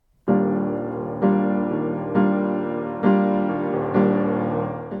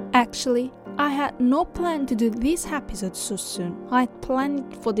Actually, I had no plan to do this episode so soon. I had planned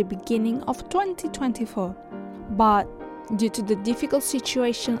it for the beginning of 2024. But due to the difficult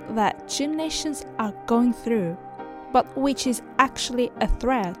situation that two nations are going through, but which is actually a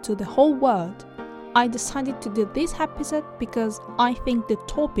threat to the whole world, I decided to do this episode because I think the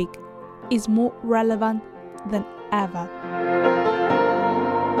topic is more relevant than ever.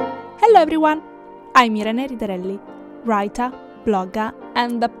 Hello everyone, I'm Irene Ridarelli, writer, blogger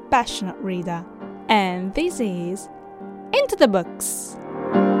and a passionate reader, and this is Into the Books.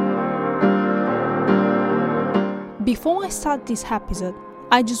 Before I start this episode,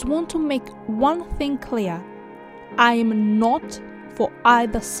 I just want to make one thing clear. I am not for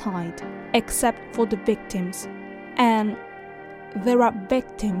either side except for the victims, and there are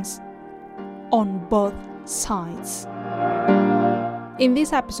victims on both sides. In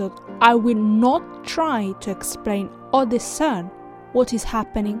this episode, I will not try to explain or discern what is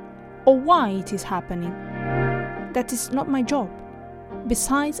happening or why it is happening. That is not my job.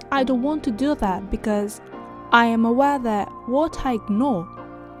 Besides, I don't want to do that because I am aware that what I ignore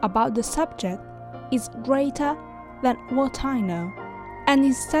about the subject is greater than what I know. And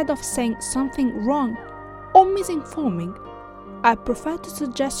instead of saying something wrong or misinforming, I prefer to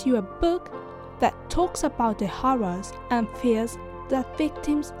suggest you a book that talks about the horrors and fears that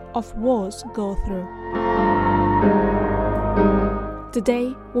victims of wars go through.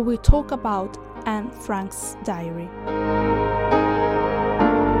 Today we will talk about Anne Frank's diary.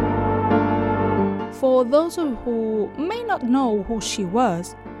 For those who may not know who she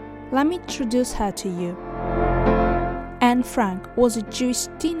was, let me introduce her to you. Anne Frank was a Jewish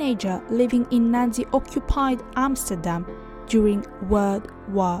teenager living in Nazi-occupied Amsterdam during World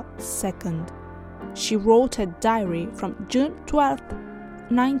War II. She wrote her diary from June 12,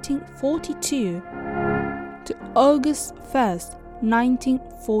 1942 to August 1st,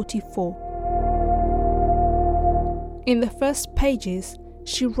 1944. In the first pages,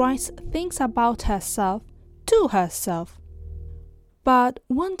 she writes things about herself to herself. But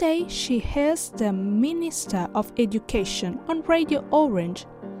one day she hears the Minister of Education on Radio Orange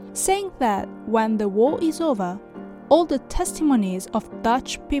saying that when the war is over, all the testimonies of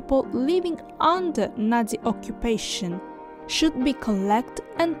Dutch people living under Nazi occupation should be collected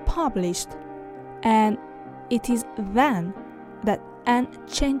and published, and it is then that Anne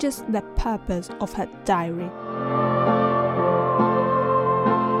changes the purpose of her diary.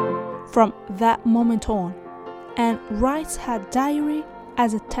 From that moment on, Anne writes her diary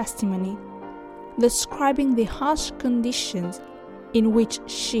as a testimony, describing the harsh conditions in which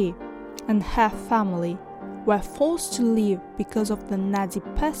she and her family were forced to live because of the Nazi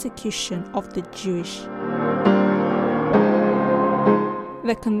persecution of the Jewish.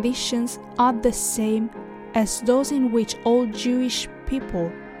 The conditions are the same as those in which all Jewish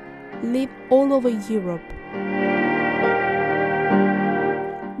people live all over Europe.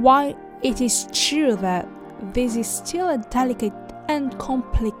 While it is true that this is still a delicate and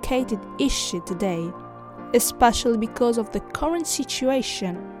complicated issue today, especially because of the current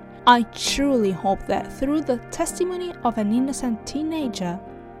situation, I truly hope that through the testimony of an innocent teenager,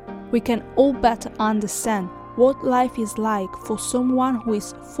 we can all better understand what life is like for someone who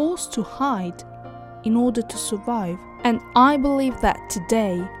is forced to hide in order to survive. And I believe that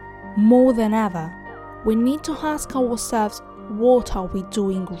today, more than ever, we need to ask ourselves, what are we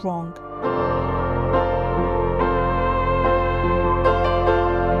doing wrong?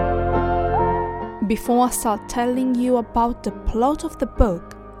 Before I start telling you about the plot of the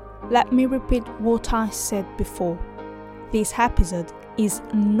book, let me repeat what I said before. This episode is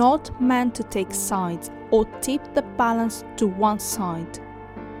not meant to take sides or tip the balance to one side.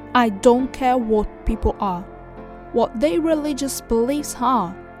 I don't care what people are, what their religious beliefs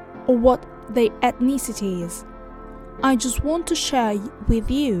are, or what their ethnicity is. I just want to share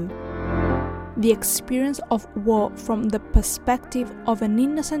with you the experience of war from the perspective of an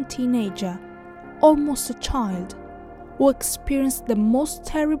innocent teenager, almost a child, who experienced the most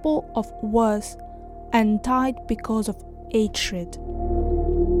terrible of wars and died because of hatred.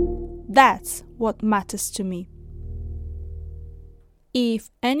 That's what matters to me. If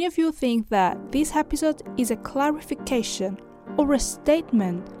any of you think that this episode is a clarification or a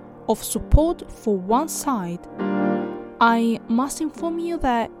statement of support for one side, I must inform you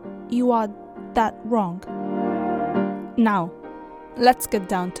that you are that wrong. Now, let's get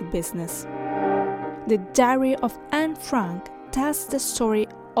down to business. The Diary of Anne Frank tells the story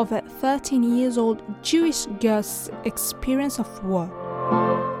of a 13-year-old Jewish girl's experience of war.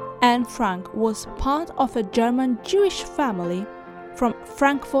 Anne Frank was part of a German Jewish family from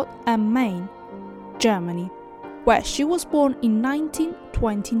Frankfurt am Main, Germany. where she was born in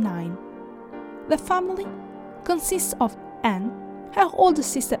 1929. The family consists of Anne, her older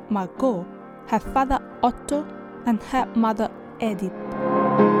sister Margot, her father Otto, and her mother Edith.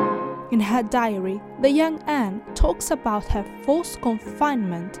 In her diary, the young Anne talks about her forced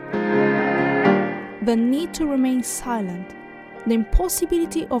confinement, the need to remain silent, the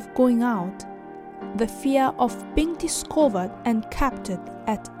impossibility of going out, the fear of being discovered and captured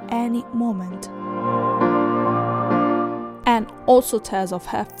at any moment. Anne also tells of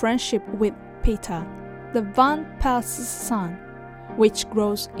her friendship with Peter, the Van Pels's son, which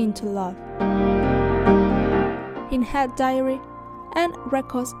grows into love. In her diary, Anne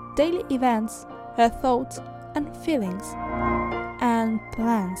records daily events, her thoughts and feelings, and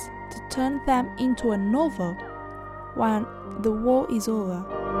plans to turn them into a novel when the war is over.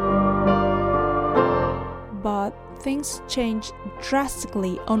 But things change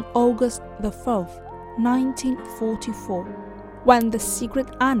drastically on August the 4th, 1944, when the secret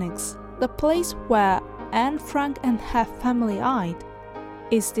annex, the place where Anne Frank and her family hide,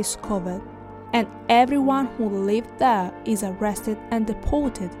 is discovered, and everyone who lived there is arrested and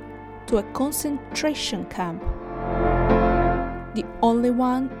deported to a concentration camp. The only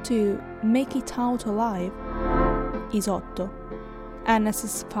one to make it out alive is Otto,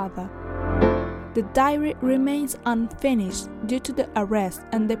 Anne's father. The diary remains unfinished due to the arrest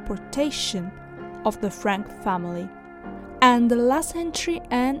and deportation of the Frank family, and the last entry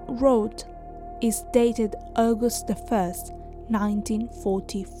Anne wrote is dated August the 1st,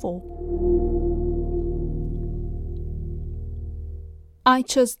 1944. I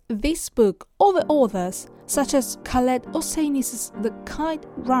chose this book over others, such as Khaled Hosseini's The Kite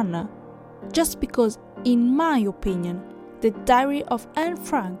Runner, just because, in my opinion, the diary of Anne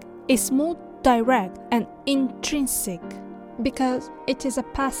Frank is more direct and intrinsic, because it is a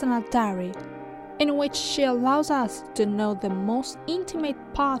personal diary in which she allows us to know the most intimate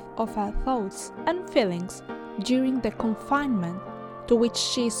part of her thoughts and feelings during the confinement to which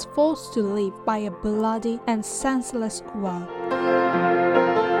she is forced to live by a bloody and senseless world.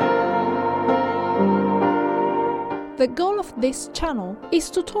 The goal of this channel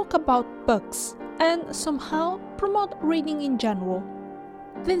is to talk about books and somehow promote reading in general.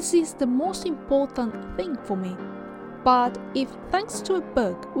 This is the most important thing for me. But if thanks to a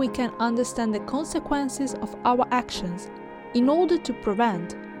book we can understand the consequences of our actions in order to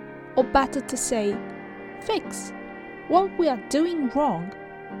prevent, or better to say, fix, what we are doing wrong,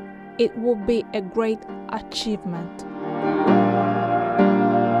 it will be a great achievement.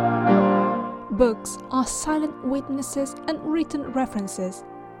 Books are silent witnesses and written references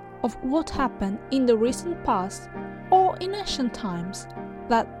of what happened in the recent past or in ancient times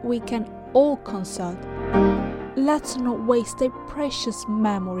that we can all consult. Let's not waste a precious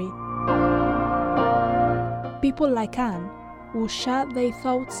memory. People like Anne, who share their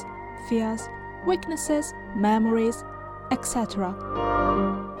thoughts, fears, weaknesses, memories, etc.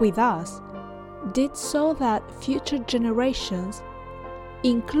 with us, did so that future generations,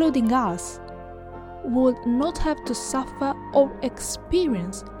 including us, would not have to suffer or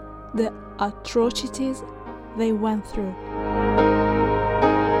experience the atrocities they went through.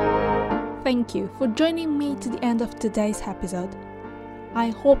 Thank you for joining me to the end of today's episode. I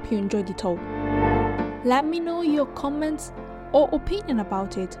hope you enjoyed it all. Let me know your comments or opinion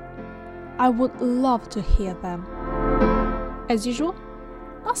about it. I would love to hear them. As usual,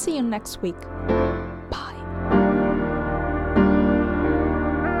 I'll see you next week.